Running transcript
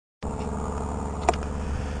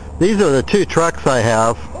These are the two trucks I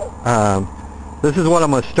have. This is what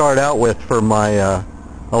I'm going to start out with for my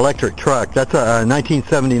electric truck. That's a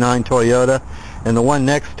 1979 Toyota, and the one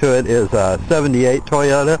next to it is a 78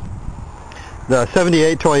 Toyota. The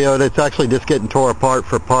 78 Toyota, it's actually just getting tore apart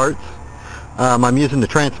for parts. I'm using the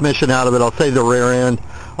transmission out of it. I'll save the rear end,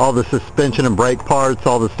 all the suspension and brake parts,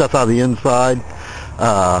 all the stuff out of the inside,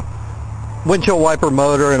 windshield wiper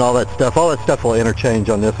motor and all that stuff. All that stuff will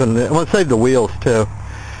interchange on this one. I'm going to save the wheels too.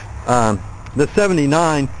 The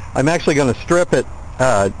 79, I'm actually going to strip it,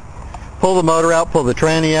 pull the motor out, pull the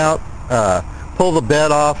tranny out, pull the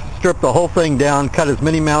bed off, strip the whole thing down, cut as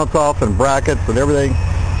many mounts off and brackets and everything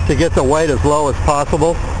to get the weight as low as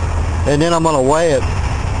possible. And then I'm going to weigh it.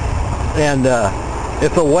 And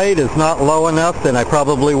if the weight is not low enough, then I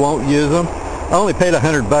probably won't use them. I only paid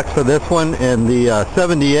 $100 for this one, and the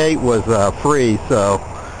 78 was free, so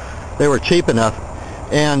they were cheap enough.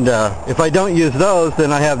 And if I don't use those,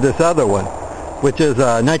 then I have this other one, which is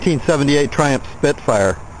a 1978 Triumph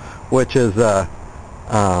Spitfire, which is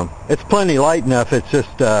it's plenty light enough. It's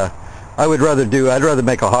just I'd rather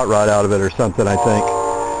make a hot rod out of it or something, I think.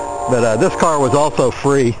 But this car was also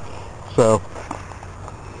free, so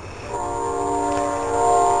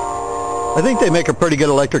I think they make a pretty good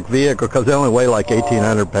electric vehicle because they only weigh like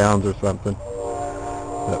 1,800 pounds or something.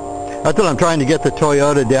 But that's what I'm trying to get the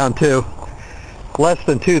Toyota down to. Less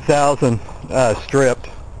than 2,000 stripped.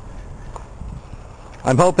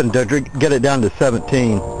 I'm hoping to get it down to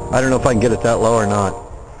 17. I don't know if I can get it that low or not.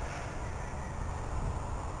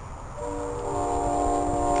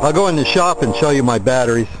 I'll go in the shop and show you my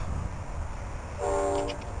batteries.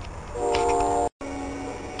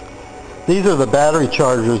 These are the battery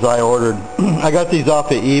chargers I ordered. I got these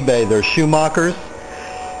off of eBay. They're Schumacher's.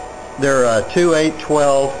 They're 2, 8,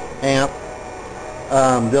 12 amp.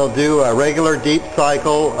 They'll do a regular, deep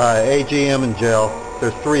cycle, AGM, and gel.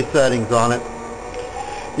 There's 3 settings on it.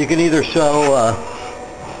 You can either show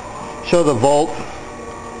the volt,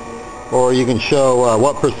 or you can show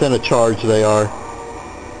what percent of charge they are.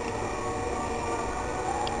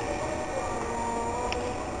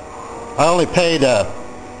 I only paid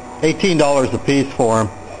 $18 a piece for them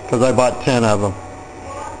because I bought 10 of them.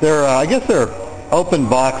 They're, I guess they're open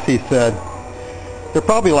box, he said. They're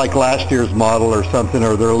probably like last year's model or something,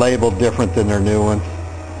 or they're labeled different than their new ones.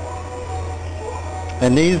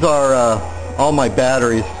 And these are all my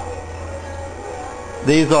batteries.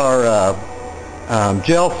 These are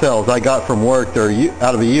gel cells I got from work. They're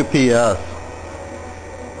out of a UPS.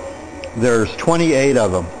 There's 28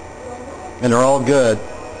 of them, and they're all good.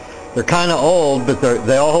 They're kind of old, but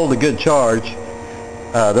they all hold a good charge.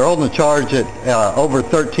 They're holding the charge at over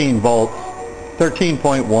 13 volts,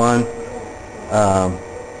 13.1,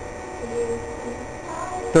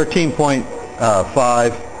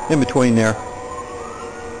 13.5, in between there.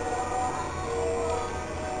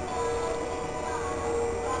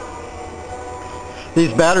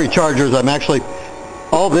 These battery chargers,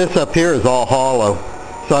 all this up here is all hollow,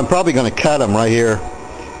 so I'm probably going to cut them right here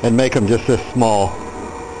and make them just this small,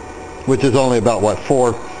 which is only about, what,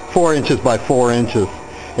 4 inches by 4 inches.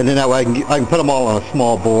 And then that way I can put them all on a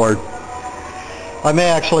small board. I may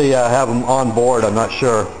actually have them on board, I'm not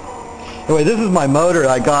sure. Anyway, this is my motor.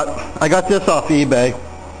 I got this off eBay.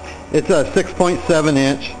 It's a 6.7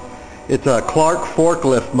 inch. It's a Clark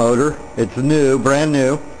forklift motor. It's new, brand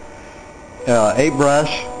new. 8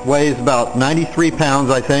 brush, weighs about 93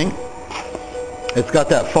 pounds, I think. It's got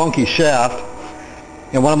that funky shaft.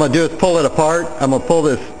 And what I'm going to do is pull it apart. I'm going to pull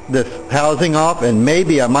this housing off, and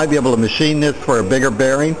maybe I might be able to machine this for a bigger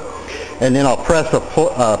bearing. And then I'll press a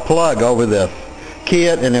plug over this. Key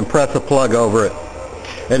it and then press a plug over it.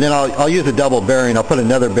 And then I'll use a double bearing. I'll put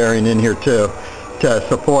another bearing in here too to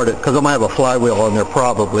support it, because I might have a flywheel on there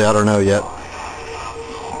probably. I don't know yet.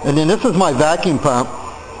 And then this is my vacuum pump.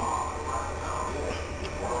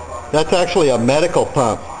 That's actually a medical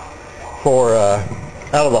pump for out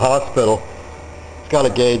of the hospital. It's got a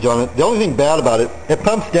gauge on it. The only thing bad about it, it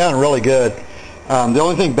pumps down really good. The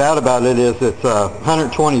only thing bad about it is it's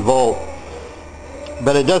 120 volt,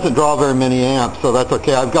 but it doesn't draw very many amps, so that's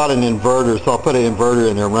okay. I've got an inverter, so I'll put an inverter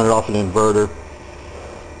in there and run it off an inverter.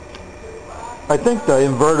 I think the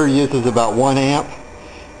inverter uses about 1 amp,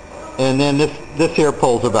 and then this here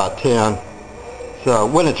pulls about 10. So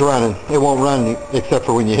when it's running, it won't run except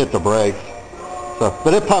for when you hit the brakes. So,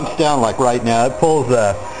 but it pumps down like right now. It pulls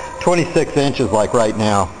 26 inches like right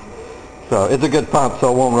now. So it's a good pump,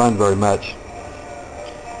 so it won't run very much.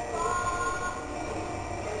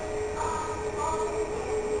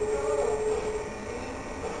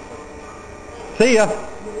 See ya.